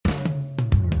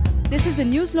This is a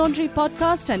News Laundry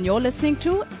podcast and you're listening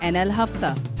to NL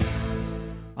Hafta.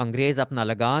 अंग्रेज अपना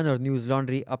लगान और न्यूज़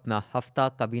लॉन्ड्री अपना हफ्ता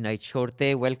कभी नहीं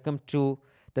छोड़ते. Welcome to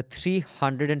the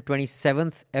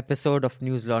 327th episode of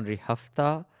News Laundry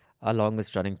Hafta, our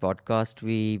longest running podcast.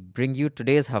 We bring you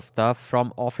today's hafta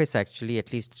from office actually.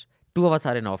 At least two of us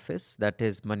are in office. That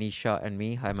is Manisha and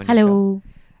me. Hi Manisha. Hello.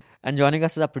 And joining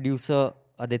us is our producer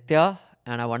Aditya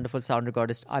and our wonderful sound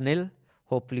recordist Anil.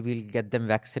 Hopefully we'll get them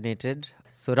vaccinated.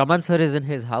 So Raman sir is in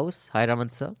his house. Hi Raman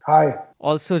sir. Hi.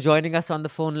 Also joining us on the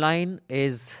phone line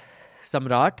is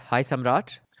Samrat. Hi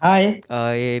Samrat. Hi.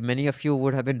 Many of you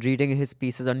would have been reading his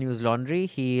pieces on News Laundry.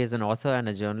 He is an author and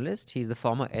a journalist. He's the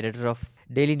former editor of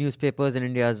daily newspapers in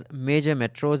India's major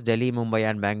metros, Delhi, Mumbai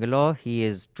and Bangalore. He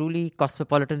is truly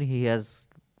cosmopolitan. He has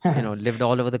lived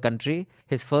all over the country.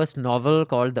 His first novel,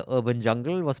 called The Urban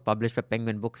Jungle, was published by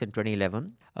Penguin Books in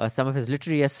 2011. Some of his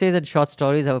literary essays and short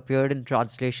stories have appeared in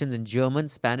translations in German,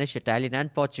 Spanish, Italian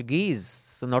and Portuguese.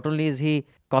 So not only is he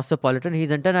cosmopolitan, he's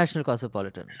international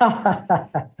cosmopolitan.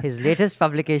 His latest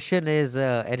publication is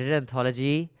an edited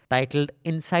anthology titled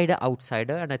Insider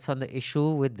Outsider, and it's on the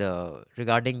issue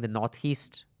regarding the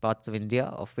northeast parts of India,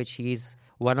 of which he's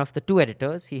one of the two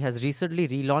editors. He has recently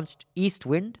relaunched East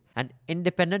Wind, an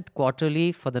independent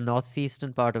quarterly for the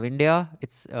northeastern part of India.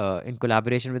 It's in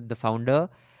collaboration with the founder,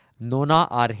 Nona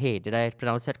Arhe. Did I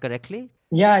pronounce that correctly?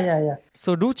 Yeah.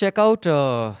 So do check out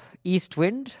East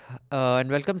Wind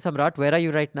and welcome Samrat. Where are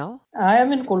you right now? I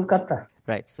am in Kolkata.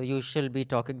 Right. So you shall be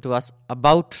talking to us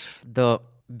about the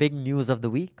big news of the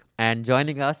week. And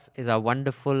joining us is our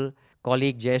wonderful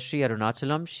colleague Jayashree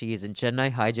Arunachalam. She is in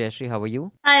Chennai. Hi Jayashree, how are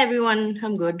you? Hi everyone,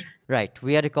 I'm good. Right.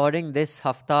 We are recording this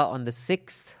hafta on the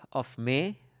 6th of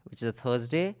May, which is a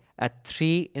Thursday, at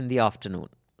 3 in the afternoon.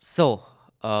 So,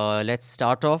 let's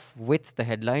start off with the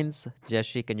headlines.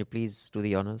 Jayashree, can you please do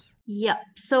the honors? Yeah,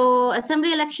 so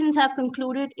assembly elections have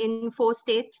concluded in 4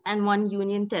 states and 1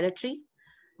 union territory.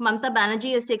 Mamata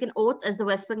Banerjee has taken oath as the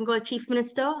West Bengal Chief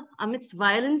Minister amidst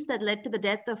violence that led to the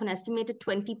death of an estimated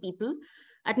 20 people.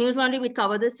 At News Laundry, we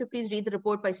cover this, so please read the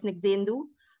report by Snigdhendu.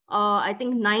 I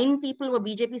think 9 people were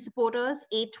BJP supporters,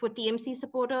 8 were TMC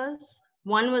supporters,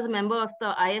 1 was a member of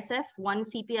the ISF, 1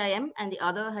 CPIM, and the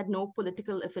other had no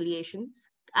political affiliations.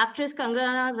 Actress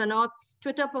Kangana Ranaut's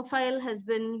Twitter profile has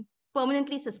been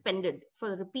permanently suspended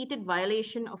for the repeated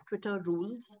violation of Twitter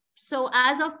rules. So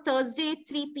as of Thursday,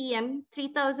 3 p.m.,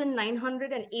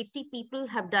 3,980 people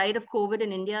have died of COVID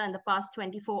in India in the past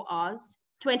 24 hours.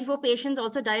 24 patients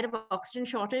also died of oxygen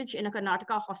shortage in a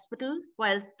Karnataka hospital,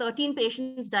 while 13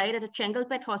 patients died at a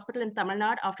Chengalpet hospital in Tamil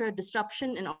Nadu after a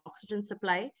disruption in oxygen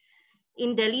supply.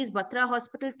 In Delhi's Batra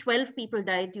hospital, 12 people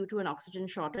died due to an oxygen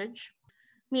shortage.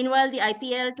 Meanwhile, the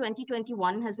IPL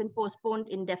 2021 has been postponed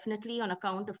indefinitely on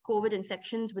account of COVID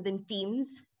infections within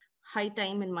teams. High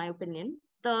time, in my opinion.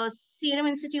 The Serum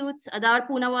Institute's Adar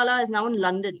Poonawalla is now in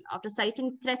London after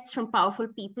citing threats from powerful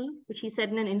people, which he said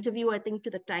in an interview, I think, to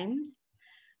the Times.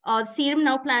 Serum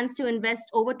now plans to invest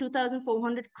over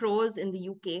 2,400 crores in the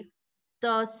UK.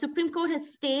 The Supreme Court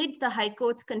has stayed the High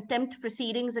Court's contempt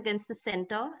proceedings against the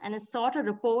centre and has sought a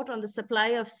report on the supply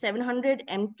of 700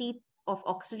 MT of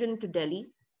oxygen to Delhi.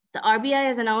 The RBI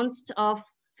has announced a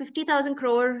 50,000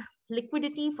 crore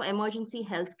liquidity for emergency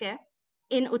healthcare.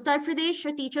 In Uttar Pradesh,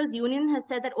 a teachers' union has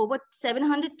said that over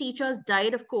 700 teachers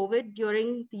died of COVID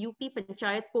during the UP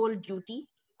Panchayat poll duty.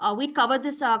 We covered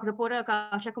this, reporter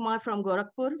Akanksha Kumar from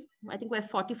Gorakhpur, I think where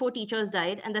 44 teachers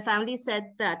died, and the families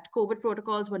said that COVID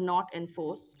protocols were not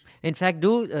enforced. In fact,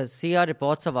 do see our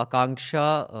reports of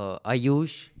Akanksha,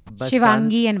 Ayush,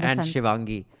 Shivangi and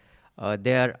Shivangi.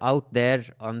 They are out there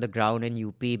on the ground in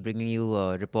UP bringing you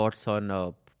reports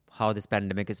on how this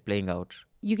pandemic is playing out.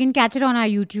 You can catch it on our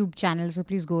YouTube channel, so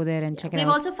please go there and check it out.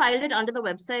 We've also filed it under the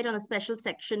website on a special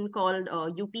section called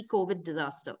UP COVID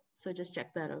Disaster. So just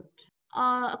check that out.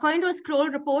 According to a scroll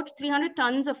report, 300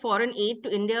 tons of foreign aid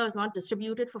to India was not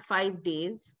distributed for 5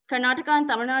 days. Karnataka and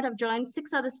Tamil Nadu have joined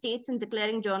 6 other states in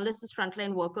declaring journalists as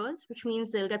frontline workers, which means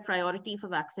they'll get priority for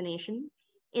vaccination.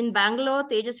 In Bangalore,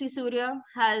 Tejasvi Surya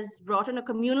has brought in a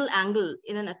communal angle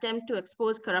in an attempt to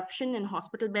expose corruption in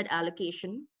hospital bed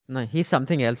allocation. No, he's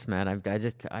something else, man.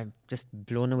 I'm just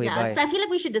blown away by. I feel like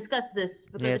we should discuss this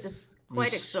because it is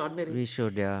quite extraordinary. We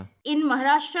should, yeah. In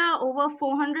Maharashtra, over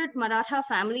 400 Maratha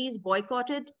families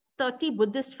boycotted 30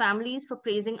 Buddhist families for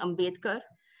praising Ambedkar.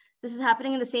 This is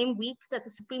happening in the same week that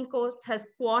the Supreme Court has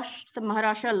quashed the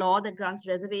Maharashtra law that grants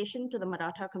reservation to the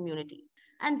Maratha community.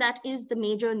 And that is the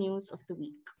major news of the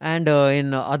week. And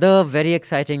in other very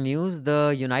exciting news,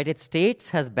 the United States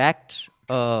has backed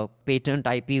patent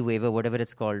IP waiver, whatever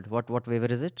it's called. What waiver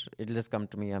is it? It'll just come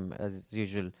to me as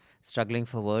usual. struggling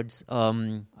for words.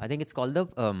 I think it's called the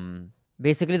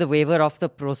basically the waiver of the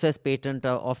process patent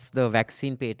of the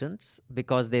vaccine patents,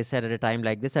 because they said at a time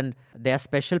like this, and there are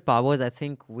special powers, I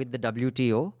think, with the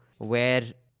WTO, where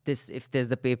if there's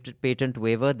the patent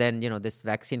waiver, then this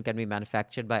vaccine can be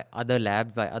manufactured by other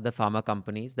labs, by other pharma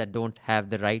companies that don't have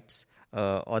the rights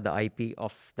or the IP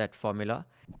of that formula.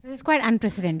 This is quite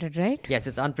unprecedented, right? Yes,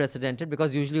 it's unprecedented,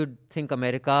 because usually you'd think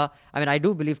America, I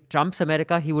do believe Trump's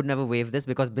America, he would never waive this,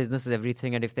 because business is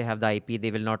everything, and if they have the IP,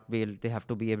 they will not be able, they have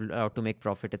to be able to make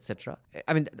profit, etc.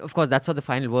 Of course, that's not the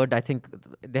final word. I think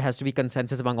there has to be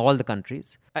consensus among all the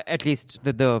countries. At least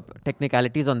the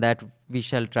technicalities on that, we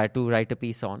shall try to write a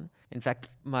piece on. In fact,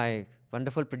 my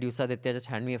wonderful producer Aditya just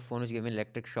handed me a phone which gave me an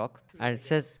electric shock, and it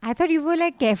says, I thought you were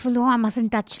like careful. Oh, I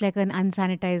mustn't touch like an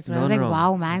unsanitized one. I was like,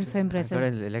 wow, man, so impressive. I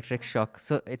got an electric shock.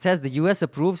 So it says the US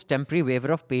approves temporary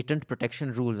waiver of patent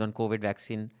protection rules on COVID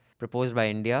vaccine proposed by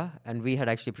India, and we had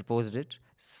actually proposed it.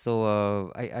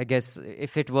 So I guess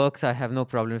if it works, I have no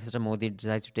problem if Mr. Modi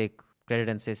decides to take credit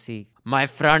and say, see, my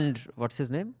friend, what's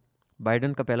his name?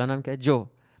 Biden ka pehla naam kya hai? Joe.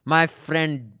 My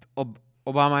friend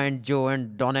Obama and Joe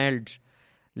and Donald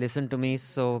listen to me.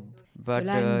 So, but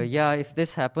if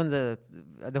this happens, the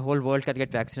whole world can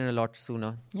get vaccinated a lot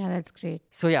sooner. Yeah, that's great.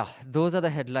 So those are the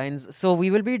headlines. So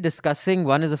we will be discussing,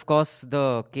 one is of course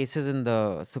the cases in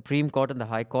the Supreme Court and the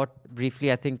High Court. Briefly,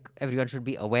 I think everyone should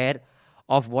be aware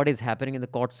of what is happening in the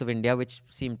courts of India, which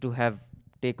seem to have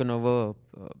taken over,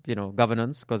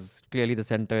 governance, because clearly the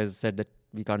centre has said that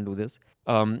we can't do this.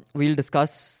 We'll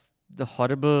discuss the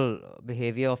horrible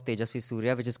behavior of Tejasvi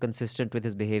Surya, which is consistent with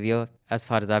his behavior as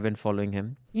far as I've been following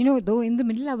him. Though in the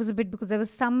middle I was a bit, because there was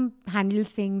some handles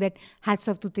saying that hats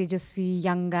off to Tejasvi,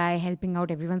 young guy, helping out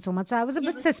everyone so much. So I was a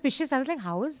bit suspicious. I was like,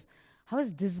 how is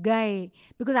this guy?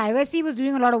 Because IYC was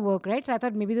doing a lot of work, right? So I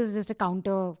thought maybe this is just a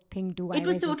counter thing to IYC. It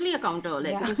was totally a counter.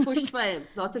 It was pushed by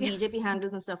lots of BJP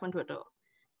handles and stuff on Twitter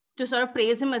to sort of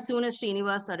praise him as soon as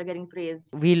Srinivas started getting praised.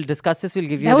 We'll discuss this. We'll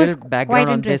give you a little background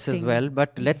on this as well.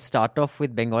 But let's start off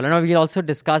with Bengal. And we'll also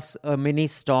discuss a mini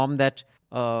storm that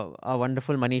our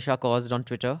wonderful Manisha caused on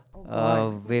Twitter,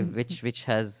 which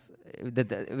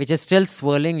is still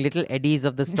swirling. Little eddies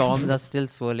of the storms are still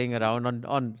swirling around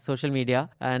on social media.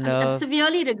 And I'm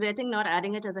severely regretting not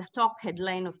adding it as a top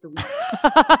headline of the week.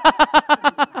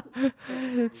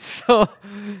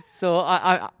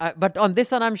 But on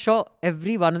this one, I'm sure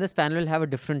every one of this panel will have a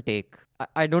different take.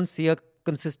 I don't see a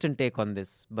consistent take on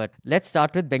this. But let's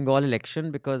start with Bengal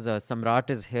election, because Samrat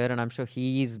is here, and I'm sure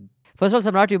he's... First of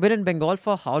all, Samrat, you've been in Bengal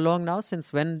for how long now?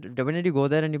 Since when? When did you go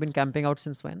there, and you've been camping out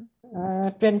since when?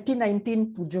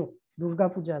 2019 Pujo, Durga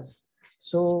Pujas.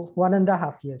 So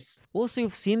 1.5 years. Oh, so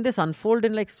you've seen this unfold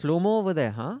in like slow-mo over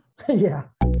there, huh? Yeah.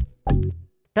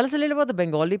 Tell us a little about the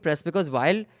Bengali press, because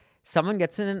while someone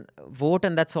gets in a vote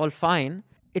and that's all fine,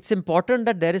 it's important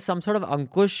that there is some sort of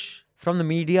ankush from the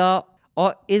media.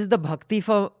 Or is the bhakti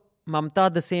for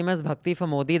Mamta the same as bhakti for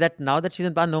Modi, that now that she's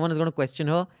in power, no one is going to question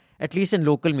her, at least in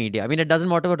local media? It doesn't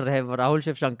matter what Rahul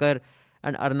Shiv Shankar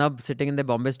and Arnab sitting in the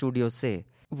Bombay studios say.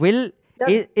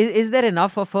 Is there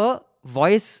enough of a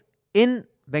voice in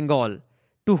Bengal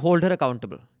to hold her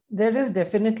accountable? There is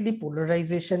definitely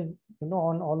polarization,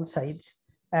 on all sides.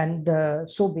 And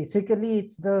so basically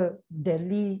it's the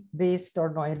Delhi-based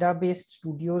or Noida-based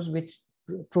studios which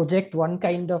project one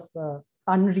kind of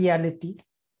unreality.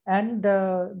 And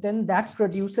then that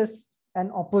produces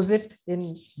an opposite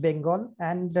in Bengal.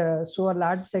 And so a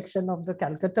large section of the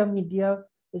Calcutta media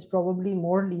is probably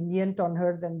more lenient on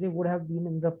her than they would have been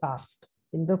in the past.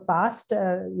 In the past,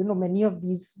 many of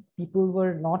these people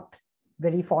were not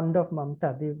very fond of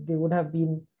Mamta. They would have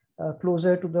been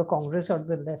closer to the Congress or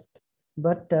the left.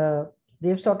 But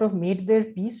they've sort of made their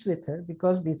peace with her,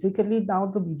 because basically now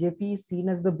the BJP is seen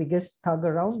as the biggest thug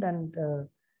around, and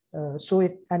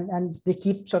they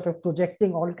keep sort of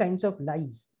projecting all kinds of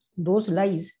lies. Those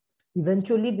lies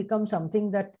eventually become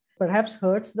something that perhaps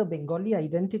hurts the Bengali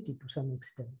identity to some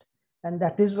extent. And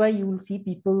that is why you will see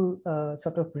people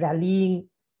sort of rallying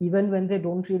even when they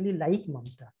don't really like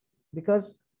Mamta,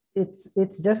 because it's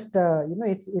just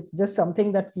it's just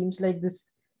something that seems like this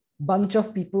bunch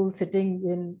of people sitting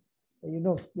in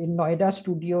Noida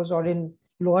studios or in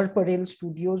Lower Parel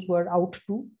studios who are out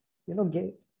to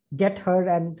get her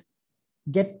and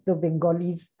get the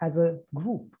Bengalis as a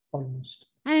group almost.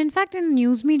 And in fact, in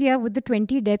news media, with the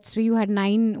 20 deaths, where you had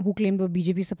 9 who claimed were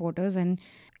BJP supporters and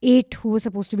 8 who were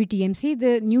supposed to be TMC,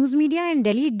 the news media in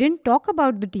Delhi didn't talk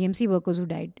about the TMC workers who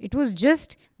died. It was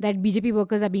just that BJP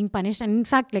workers are being punished. And in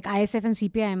fact, like ISF and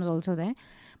CPIM was also there.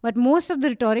 But most of the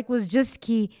rhetoric was just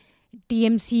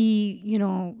TMC,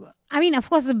 of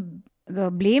course, the the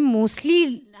blame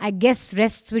mostly, I guess,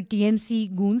 rests with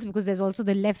TMC goons, because there's also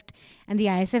the left and the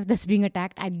ISF that's being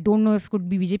attacked. I don't know if it could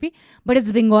be BJP, but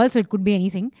it's Bengal, so it could be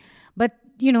anything. But,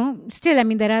 still, I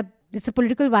mean, it's a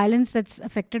political violence that's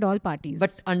affected all parties.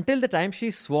 But until the time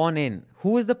she's sworn in,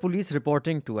 who is the police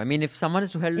reporting to? I mean, if someone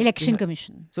is to help... Election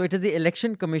Commission. So it is the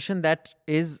Election Commission that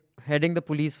is heading the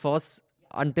police force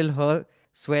until her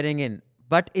swearing in.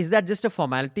 But is that just a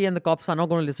formality and the cops are not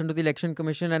going to listen to the Election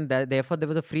Commission and therefore there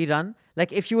was a free run?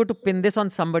 Like, if you were to pin this on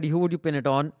somebody, who would you pin it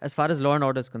on as far as law and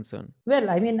order is concerned? Well,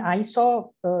 I mean, I saw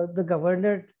the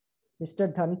governor,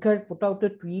 Mr. Dhankar, put out a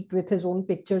tweet with his own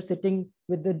picture sitting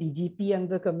with the DGP and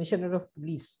the Commissioner of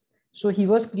Police. So he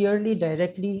was clearly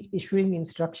directly issuing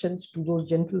instructions to those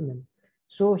gentlemen.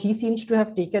 So he seems to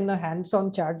have taken a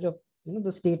hands-on charge of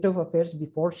the state of affairs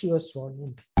before she was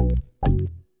sworn in.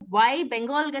 Why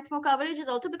Bengal gets more coverage is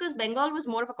also because Bengal was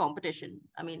more of a competition.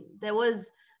 I mean, there was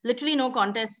literally no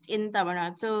contest in Tamil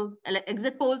Nadu. So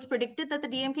exit polls predicted that the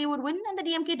DMK would win, and the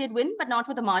DMK did win, but not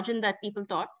with the margin that people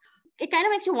thought. It kind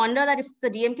of makes you wonder that if the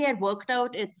DMK had worked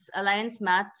out its alliance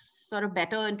maths sort of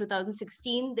better in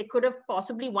 2016, they could have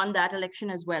possibly won that election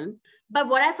as well. But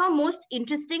what I found most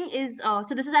interesting is,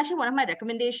 so this is actually one of my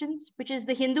recommendations, which is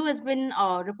the Hindu has been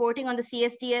reporting on the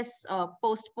CSTS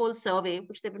post-poll survey,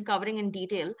 which they've been covering in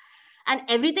detail. And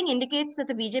everything indicates that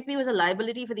the BJP was a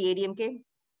liability for the ADMK.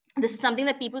 This is something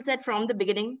that people said from the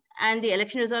beginning, and the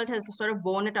election result has sort of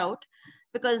borne it out,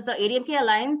 because the ADMK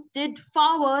alliance did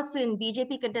far worse in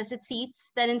BJP contested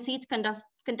seats than in seats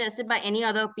contested by any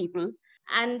other people.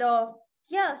 And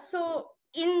so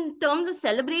in terms of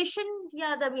celebration,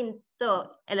 the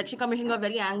Election Commission got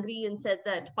very angry and said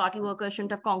that party workers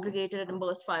shouldn't have congregated and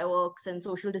burst fireworks and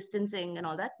social distancing and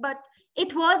all that. But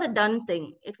it was a done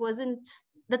thing. It wasn't...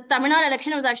 The Tamil Nadu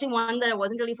election was actually one that I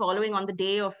wasn't really following on the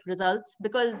day of results,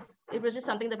 because it was just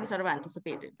something that we sort of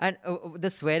anticipated. And the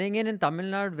swearing in Tamil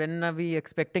Nadu, when are we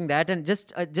expecting that? And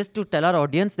just to tell our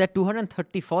audience, there are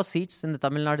 234 seats in the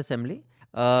Tamil Nadu Assembly.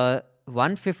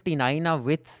 159 are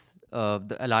with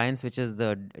the alliance, which is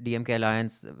the DMK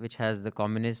alliance, which has the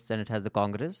communists and it has the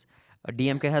Congress.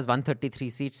 DMK has 133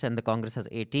 seats and the Congress has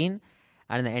 18.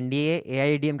 And the NDA,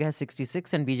 AIADMK has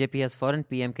 66 and BJP has 4 and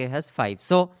PMK has 5.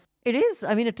 So it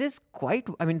is quite,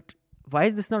 why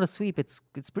is this not a sweep? It's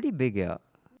pretty big, yeah.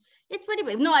 It's pretty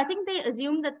big. No, I think they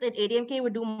assumed that ADMK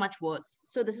would do much worse.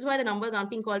 So this is why the numbers aren't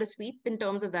being called a sweep in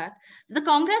terms of that. The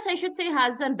Congress, I should say,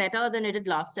 has done better than it did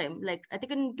last time. Like, I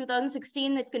think in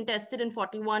 2016, it contested in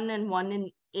 41 and won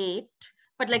in 8.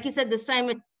 But like you said, this time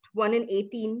it won in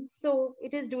 18. So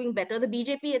it is doing better. The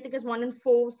BJP, I think, has won in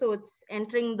 4. So it's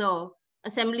entering the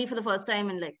assembly for the first time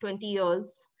in like 20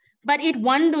 years. But it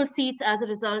won those seats as a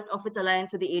result of its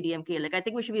alliance with the ADMK. Like, I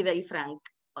think we should be very frank.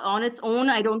 On its own,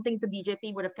 I don't think the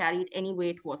BJP would have carried any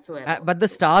weight whatsoever. But the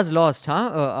stars lost,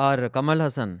 are Kamal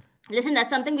Hassan. Listen, that's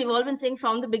something we've all been saying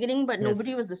from the beginning, but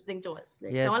nobody was listening to us.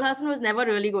 Like, Kamal Hassan was never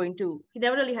really he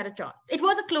never really had a chance. It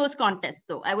was a close contest,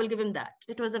 though. I will give him that.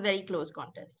 It was a very close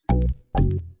contest.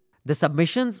 The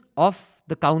submissions of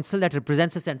the council that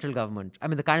represents the central government,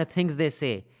 the kind of things they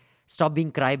say, stop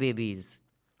being crybabies,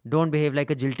 don't behave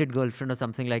like a jilted girlfriend or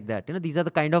something like that. These are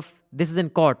the kind of, this is in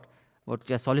court. What,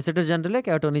 Solicitor General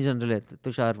hai, Attorney General hai?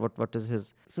 Tushar, what is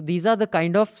his? So these are the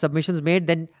kind of submissions made.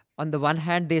 Then on the one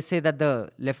hand, they say that the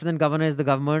Lieutenant Governor is the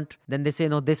government. Then they say,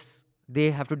 no,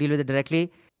 they have to deal with it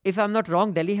directly. If I'm not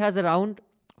wrong, Delhi has around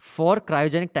 4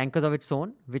 cryogenic tankers of its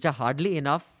own, which are hardly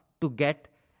enough to get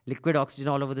liquid oxygen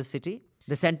all over the city.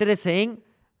 The center is saying,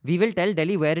 we will tell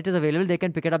Delhi where it is available. They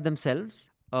can pick it up themselves.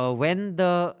 When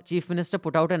the Chief Minister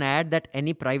put out an ad that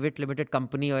any private limited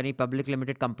company or any public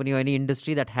limited company or any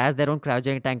industry that has their own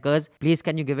cryogenic tankers, please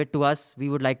can you give it to us? We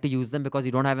would like to use them because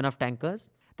you don't have enough tankers.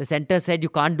 The center said you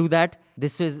can't do that.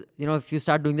 This is, if you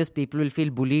start doing this, people will feel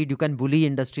bullied. You can bully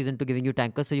industries into giving you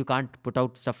tankers, so you can't put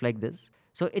out stuff like this.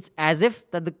 So it's as if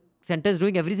that the center is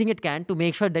doing everything it can to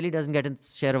make sure Delhi doesn't get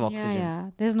its share of oxygen.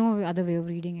 Yeah. There's no other way of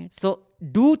reading it. So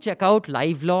do check out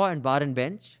Live Law and Bar and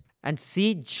Bench and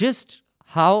see just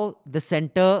how the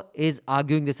center is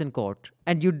arguing this in court.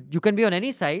 And you can be on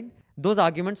any side. Those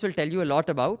arguments will tell you a lot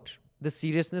about the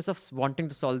seriousness of wanting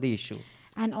to solve the issue.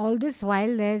 And all this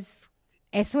while there's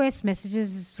SOS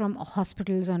messages from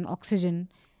hospitals on oxygen.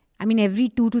 Every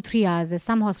 2 to 3 hours, there's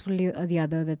some hospital or the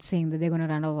other that's saying that they're going to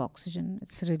run out of oxygen.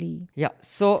 It's really... Yeah,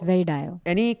 so... It's very dire.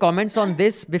 Any comments on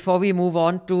this before we move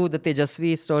on to the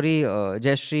Tejasvi story,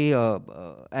 Jayashree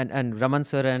and Raman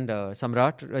sir and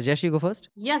Samrat? Jayashree, go first.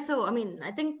 Yeah, so,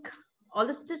 I think all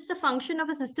this is just a function of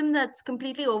a system that's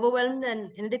completely overwhelmed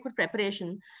and inadequate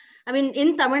preparation.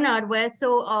 In Tamil Nadu, where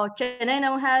Chennai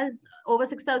now has over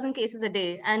 6,000 cases a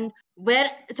day. And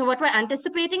so what we're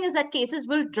anticipating is that cases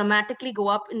will dramatically go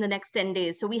up in the next 10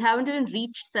 days. So we haven't even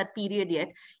reached that period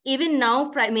yet. Even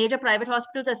now, major private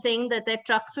hospitals are saying that their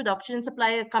trucks with oxygen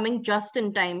supply are coming just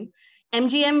in time.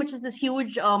 MGM, which is this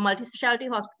huge multi-specialty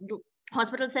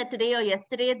hospital, said today or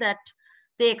yesterday that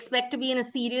they expect to be in a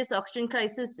serious oxygen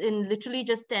crisis in literally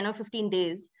just 10 or 15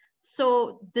 days.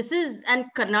 So and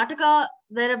Karnataka,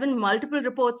 there have been multiple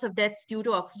reports of deaths due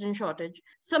to oxygen shortage.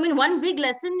 So, I mean, one big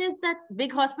lesson is that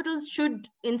big hospitals should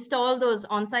install those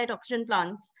on-site oxygen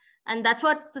plants. And that's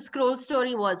what the Scroll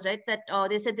story was, right? That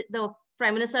they said that the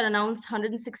Prime Minister announced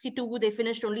 162, they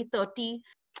finished only 30.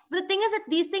 But the thing is that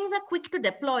these things are quick to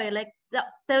deploy. Like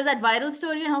there was that viral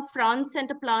story on how France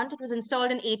sent a plant. It was installed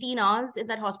in 18 hours in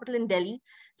that hospital in Delhi.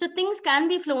 So things can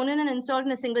be flown in and installed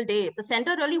in a single day. If the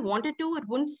center really wanted to, it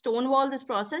wouldn't stonewall this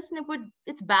process. And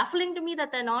it's baffling to me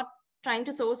that they're not trying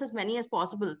to source as many as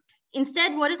possible.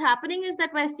 Instead, what is happening is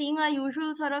that we're seeing our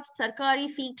usual sort of sarkari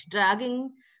feet dragging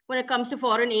when it comes to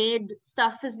foreign aid.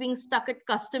 Stuff is being stuck at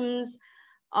customs.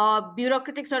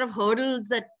 Bureaucratic sort of hurdles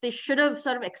that they should have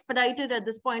sort of expedited at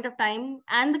this point of time,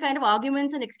 and the kind of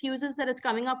arguments and excuses that it's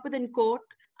coming up with in court.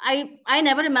 I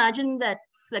never imagined that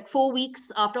like 4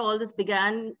 weeks after all this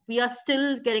began, we are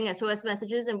still getting SOS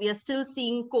messages and we are still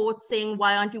seeing courts saying,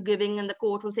 why aren't you giving? And the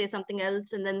court will say something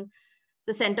else, and then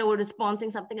the center will respond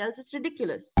saying something else. It's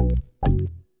ridiculous.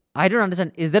 I don't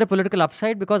understand. Is there a political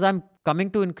upside? Because I'm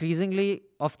coming to increasingly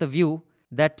of the view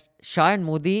that Shah and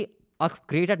Modi are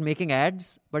great at making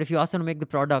ads, but if you ask them to make the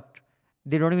product,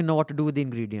 they don't even know what to do with the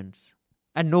ingredients.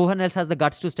 And no one else has the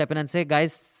guts to step in and say,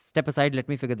 guys, step aside, let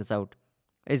me figure this out.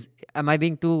 Am I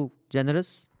being too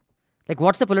generous? Like,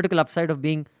 what's the political upside of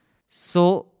being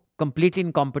so completely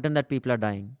incompetent that people are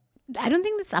dying? I don't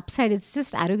think it's upside. It's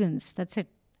just arrogance. That's it.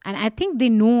 And I think they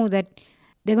know that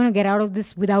they're going to get out of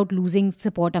this without losing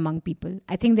support among people.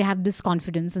 I think they have this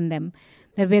confidence in them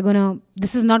that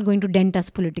this is not going to dent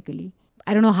us politically.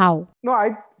 I don't know how. No,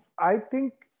 I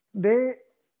think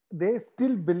they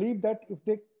still believe that if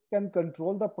they can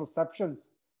control the perceptions,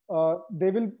 they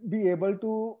will be able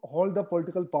to hold the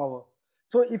political power.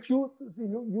 So if you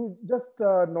just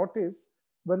notice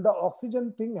when the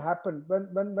oxygen thing happened,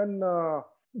 when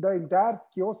the entire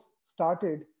chaos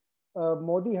started,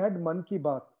 Modi had Mann Ki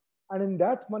Baat, and in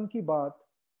that Mann Ki Baat,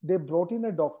 they brought in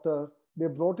a doctor, they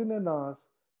brought in a nurse.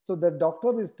 So the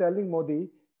doctor is telling Modi,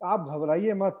 "आप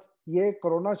घबराइए मत, ये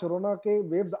corona शरोना के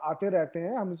waves आते रहते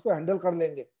हैं, हम इसको handle कर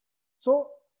लेंगे." So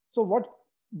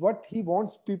what he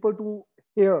wants people to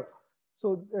hear.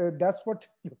 So that's what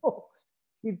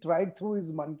he tried through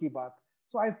his Mann Ki Baat.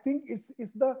 So I think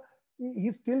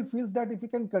he still feels that if he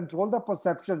can control the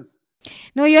perceptions.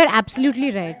 No, you're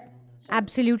absolutely right.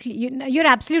 Absolutely. You're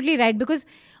absolutely right, because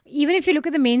even if you look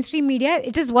at the mainstream media,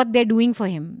 it is what they're doing for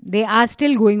him. They are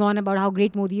still going on about how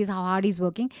great Modi is, how hard he's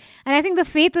working. And I think the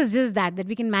faith is just that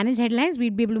we can manage headlines,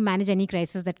 we'd be able to manage any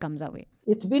crisis that comes our way.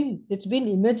 It's been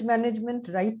image management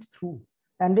right through.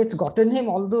 And it's gotten him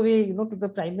all the way, to the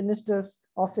Prime Minister's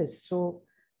office. So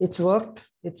it's worked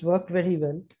very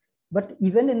well. But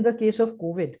even in the case of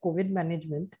COVID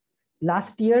management,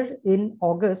 last year in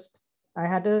August, I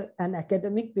had an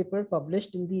academic paper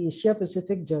published in the Asia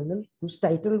Pacific Journal whose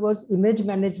title was Image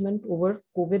Management over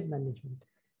COVID Management.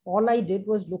 All I did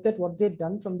was look at what they'd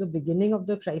done from the beginning of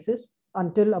the crisis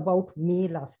until about May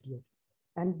last year.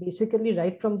 And basically,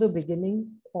 right from the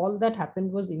beginning, all that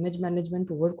happened was image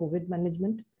management over COVID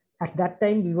management. At that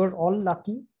time, we were all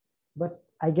lucky, but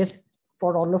I guess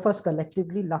for all of us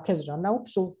collectively, luck has run out.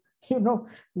 So,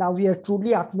 now we are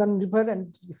truly Atmanirbhar,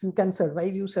 and if you can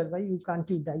survive, you survive. You can't,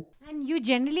 you die. And you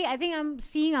generally, I think I'm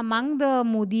seeing among the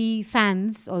Modi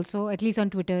fans also, at least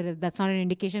on Twitter, that's not an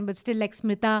indication, but still like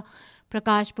Smrita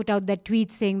Prakash put out that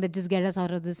tweet saying that just get us out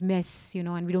of this mess,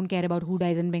 and we don't care about who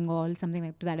dies in Bengal, something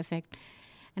like to that effect.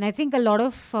 And I think a lot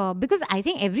of, because I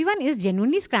think everyone is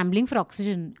genuinely scrambling for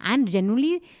oxygen and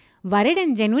genuinely worried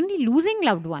and genuinely losing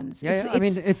loved ones.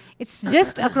 It's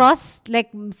just across,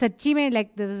 like, सच्ची में,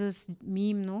 like there was this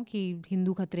meme, no, कि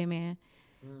हिंदू खतरे में है.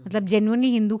 मतलब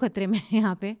genuinely Hindu खतरे में है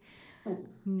यहाँ पे.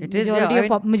 It is,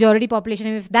 majority population.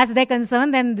 If that's their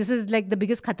concern, then this is like the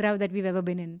biggest khatra that we've ever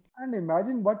been in. And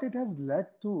imagine what it has led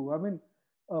to. I mean,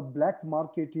 black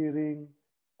marketeering.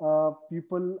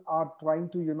 People are trying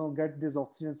to, get these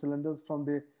oxygen cylinders from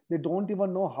they don't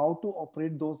even know how to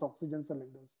operate those oxygen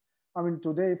cylinders. I mean,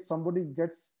 today, if somebody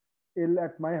gets ill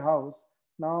at my house,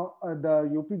 now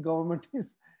the UP government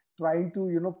is trying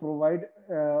to, provide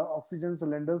oxygen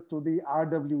cylinders to the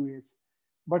RWAs.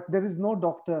 But there is no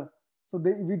doctor. So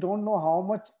we don't know how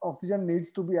much oxygen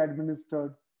needs to be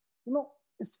administered.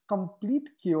 It's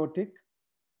complete chaotic.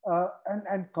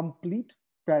 and complete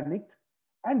panic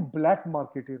and black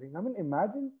marketing. I mean,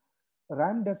 imagine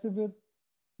Remdesivir,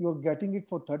 you're getting it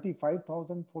for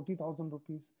 35,000, 40,000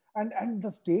 rupees. And the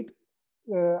state,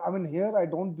 I mean, here I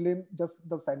don't blame just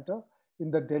the center. In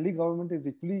the Delhi government is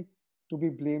equally to be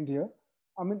blamed here.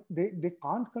 I mean, they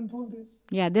can't control this.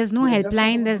 Yeah, there's no They just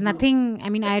helpline. don't There's do it. nothing. I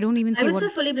mean, I don't even I see would what.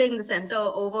 still fully blame the center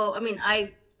over. I mean,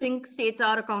 I think states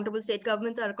are accountable, state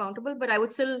governments are accountable, but I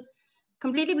would still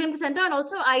completely blame the center. And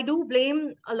also, I do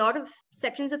blame a lot of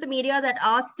sections of the media that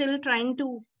are still trying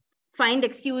to find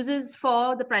excuses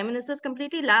for the prime minister's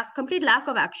complete lack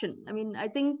of action. I mean, I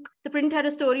think the Print had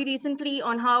a story recently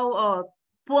on how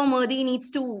poor Modi needs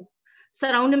to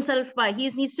surround himself by, he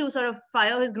needs to sort of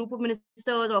fire his group of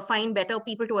ministers or find better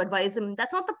people to advise him.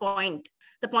 That's not the point.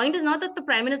 The point is not that the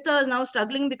prime minister is now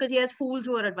struggling because he has fools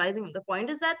who are advising him. The point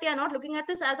is that they are not looking at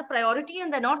this as a priority,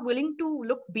 and they're not willing to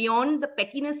look beyond the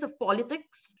pettiness of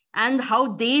politics and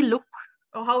how they look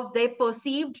or how they're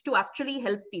perceived to actually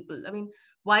help people. I mean,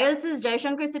 why else is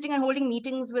Jaishankar sitting and holding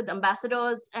meetings with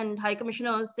ambassadors and high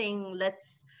commissioners saying,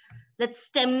 let's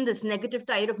stem this negative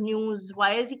tide of news?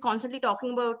 Why is he constantly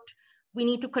talking about we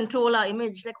need to control our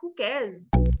image? Like, who cares?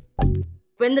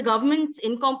 When the government's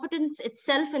incompetence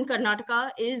itself in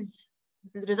Karnataka is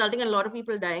resulting in a lot of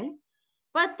people dying,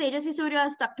 but Tejasvi Surya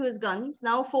is stuck to his guns.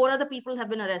 Now 4 other people have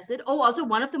been arrested. Oh, also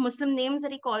one of the Muslim names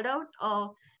that he called out,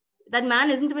 that man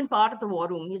isn't even part of the war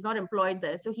room. He's not employed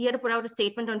there. So he had to put out a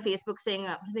statement on Facebook saying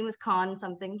his name was Khan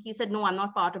something. He said, no, I'm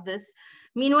not part of this.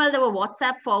 Meanwhile, there were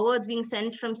WhatsApp forwards being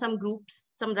sent from some groups,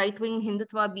 some right-wing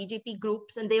Hindutva BJP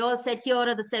groups, and they all said, here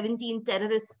are the 17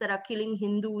 terrorists that are killing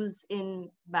Hindus in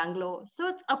Bangalore. So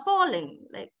it's appalling.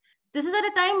 Like, this is at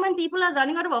a time when people are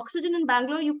running out of oxygen in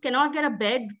Bangalore. You cannot get a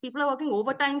bed. People are working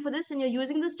overtime for this, and you're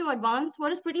using this to advance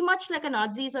what is pretty much like a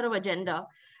Nazi sort of agenda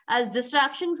as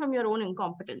distraction from your own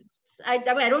incompetence. I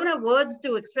mean, I don't have words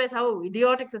to express how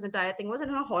idiotic this entire thing was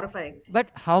and how horrifying. But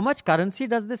how much currency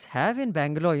does this have in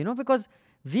Bangalore? Because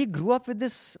we grew up with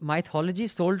this mythology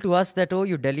sold to us that, oh,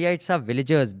 you Delhiites are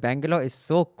villagers. Bangalore is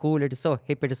so cool. It is so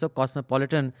hip. It is so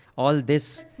cosmopolitan. All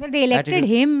this. Well, they elected attitude.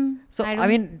 him. So, I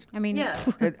mean, Yeah.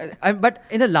 But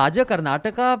in the larger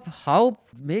Karnataka, how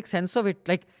make sense of it?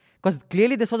 Like, because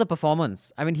clearly this was a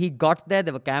performance. I mean, he got there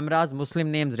were cameras,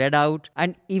 Muslim names read out,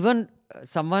 and even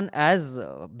someone as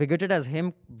bigoted as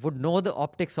him would know the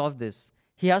optics of this.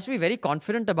 He has to be very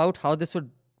confident about how this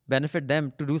would benefit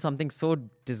them to do something so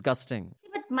disgusting.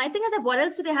 But my thing is that what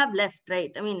else do they have left,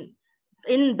 right? I mean,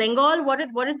 in Bengal, what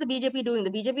is the BJP doing?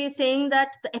 The BJP is saying that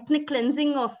the ethnic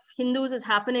cleansing of Hindus is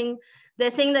happening.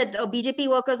 They're saying that BJP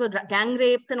workers were gang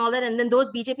raped and all that. And then those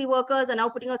BJP workers are now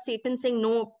putting out statements saying,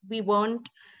 no, we weren't.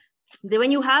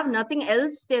 When you have nothing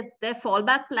else, their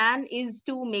fallback plan is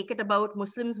to make it about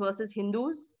Muslims versus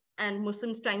Hindus and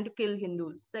Muslims trying to kill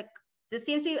Hindus. Like, this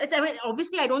seems to be, I mean,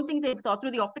 obviously, I don't think they've thought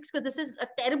through the optics because this is a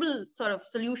terrible sort of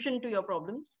solution to your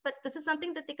problems. But this is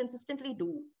something that they consistently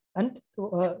do. And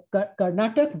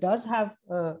Karnataka does have,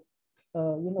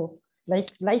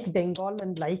 like Bengal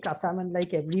and like Assam and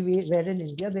like everywhere in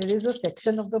India, there is a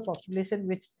section of the population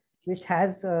which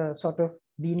has sort of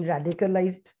been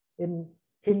radicalized in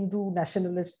Hindu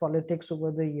nationalist politics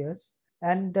over the years.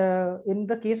 And in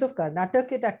the case of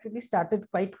Karnataka, it actually started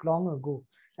quite long ago.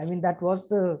 I mean, that was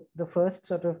the first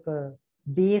sort of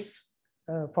base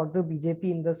for the BJP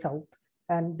in the south,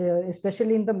 and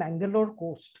especially in the Mangalore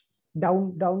coast,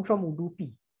 down from Udupi.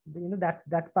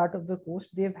 That part of the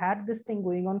coast, they've had this thing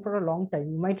going on for a long time.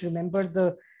 You might remember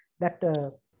that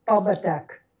pub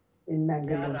attack in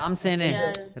Mangalore. Ram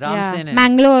Sene.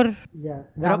 Mangalore. Yeah,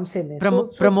 Ram Sene.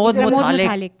 Pramod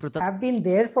Muthalik have been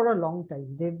there for a long time.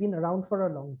 They've been around for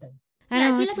a long time.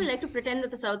 Yeah, I feel like we like to pretend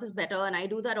that the South is better, and I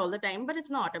do that all the time, but it's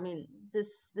not. I mean,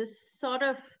 this sort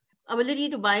of ability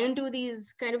to buy into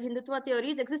these kind of Hindutva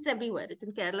theories exists everywhere. It's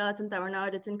in Kerala, it's in Tamil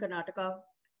Nadu, it's in Karnataka.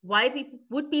 Why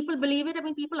would people believe it? I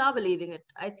mean, people are believing it.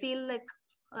 I feel like,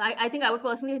 I think I would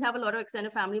personally have a lot of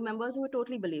extended family members who would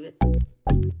totally believe it.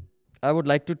 I would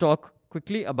like to talk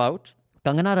quickly about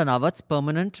Kangana Ranawat's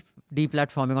permanent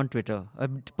deplatforming on Twitter, a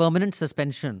permanent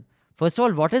suspension. First of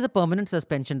all, what is a permanent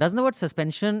suspension? Doesn't the word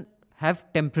suspension have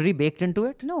temporary baked into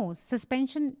it? No,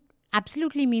 suspension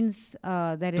absolutely means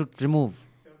that to it's... remove.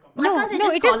 No,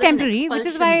 it is temporary, which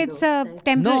is why it's a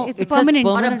temporary. No, it's a it says permanent.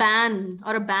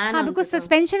 Or a ban. Because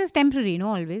suspension is temporary,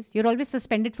 always. You're always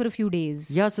suspended for a few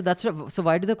days. Yeah, so that's so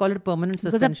why do they call it permanent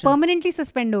suspension? Because permanently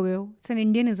suspend ho gaye. It's an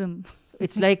Indianism.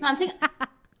 It's like No, I'm saying,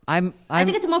 I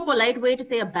think it's a more polite way to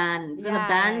say a ban. Because a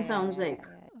ban sounds like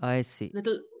I see.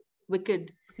 little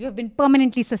wicked. You have been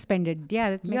permanently suspended.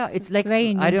 Yeah, It's like very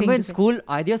Indian I remember thing in to say. school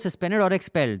either you're suspended or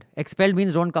expelled. Expelled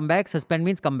means don't come back. Suspend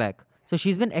means come back. So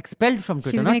she's been expelled from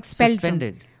Twitter, She's not been expelled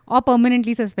suspended. or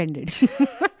permanently suspended.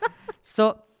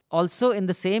 So also in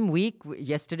the same week,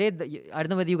 yesterday, I don't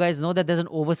know whether you guys know that there's an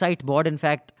oversight board. In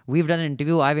fact, we've done an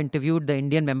interview. I've interviewed the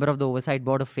Indian member of the oversight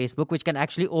board of Facebook, which can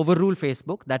actually overrule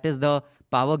Facebook. That is the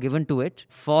power given to it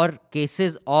for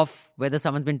cases of whether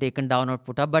someone's been taken down or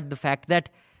put up. But the fact that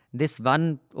this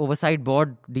one oversight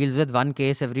board deals with one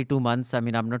case every 2 months, I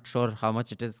mean, I'm not sure how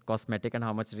much it is cosmetic and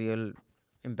how much real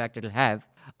impact it'll have.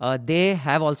 They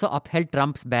have also upheld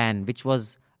Trump's ban, which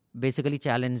was basically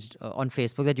challenged on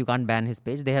Facebook that you can't ban his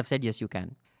page. They have said, yes, you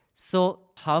can. So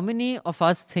how many of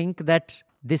us think that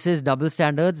this is double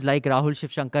standards? Like Rahul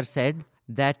Shivshankar said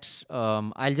that,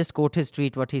 I'll just quote his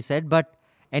tweet, what he said, but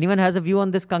anyone has a view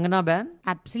on this Kangana ban?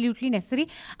 Absolutely necessary.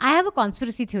 I have a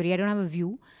conspiracy theory. I don't have a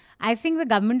view. I think the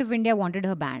government of India wanted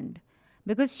her banned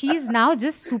because she's now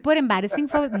just super embarrassing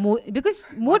for more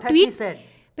tweets. She said?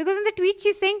 Because in the tweet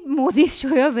she's saying Modi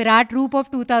show your Virat Roop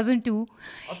of 2002.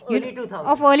 Of early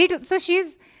 2000. So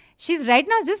she's right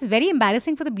now just very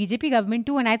embarrassing for the BJP government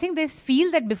too. And I think they feel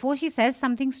that before she says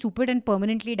something stupid and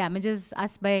permanently damages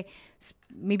us by,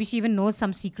 maybe she even knows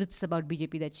some secrets about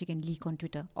BJP that she can leak on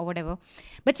Twitter or whatever.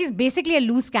 But she's basically a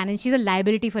loose cannon. She's a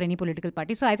liability for any political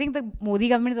party. So I think the Modi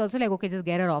government is also like, okay, just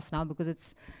get her off now because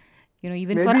it's,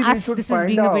 even Maybe for us, this is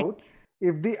being a bit...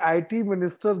 If the IT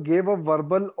minister gave a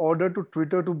verbal order to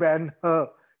Twitter to ban her,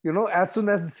 as soon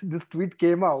as this tweet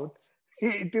came out,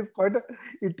 it is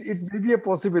it may be a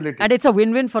possibility. And it's a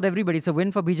win-win for everybody. It's a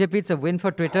win for BJP. It's a win for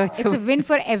Twitter. It's a win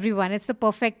for everyone. It's the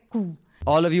perfect coup.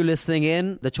 All of you listening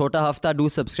in, the Chota Hafta, do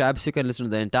subscribe so you can listen to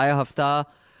the entire Hafta.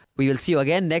 We will see you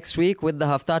again next week with the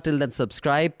Hafta. Till then,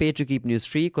 subscribe, pay to keep news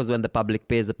free, because when the public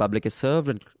pays, the public is served,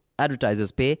 and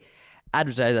advertisers pay,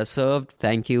 advertisers are served.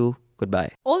 Thank you.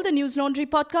 Goodbye. All the News Laundry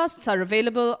podcasts are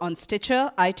available on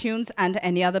Stitcher, iTunes, and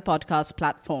any other podcast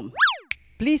platform.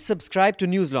 Please subscribe to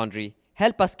News Laundry.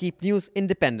 Help us keep news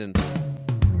independent.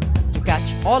 To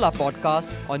catch all our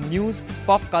podcasts on news,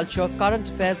 pop culture, current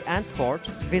affairs, and sport,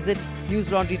 visit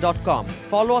newslaundry.com.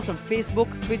 Follow us on Facebook,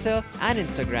 Twitter, and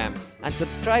Instagram, and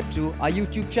subscribe to our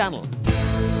YouTube channel.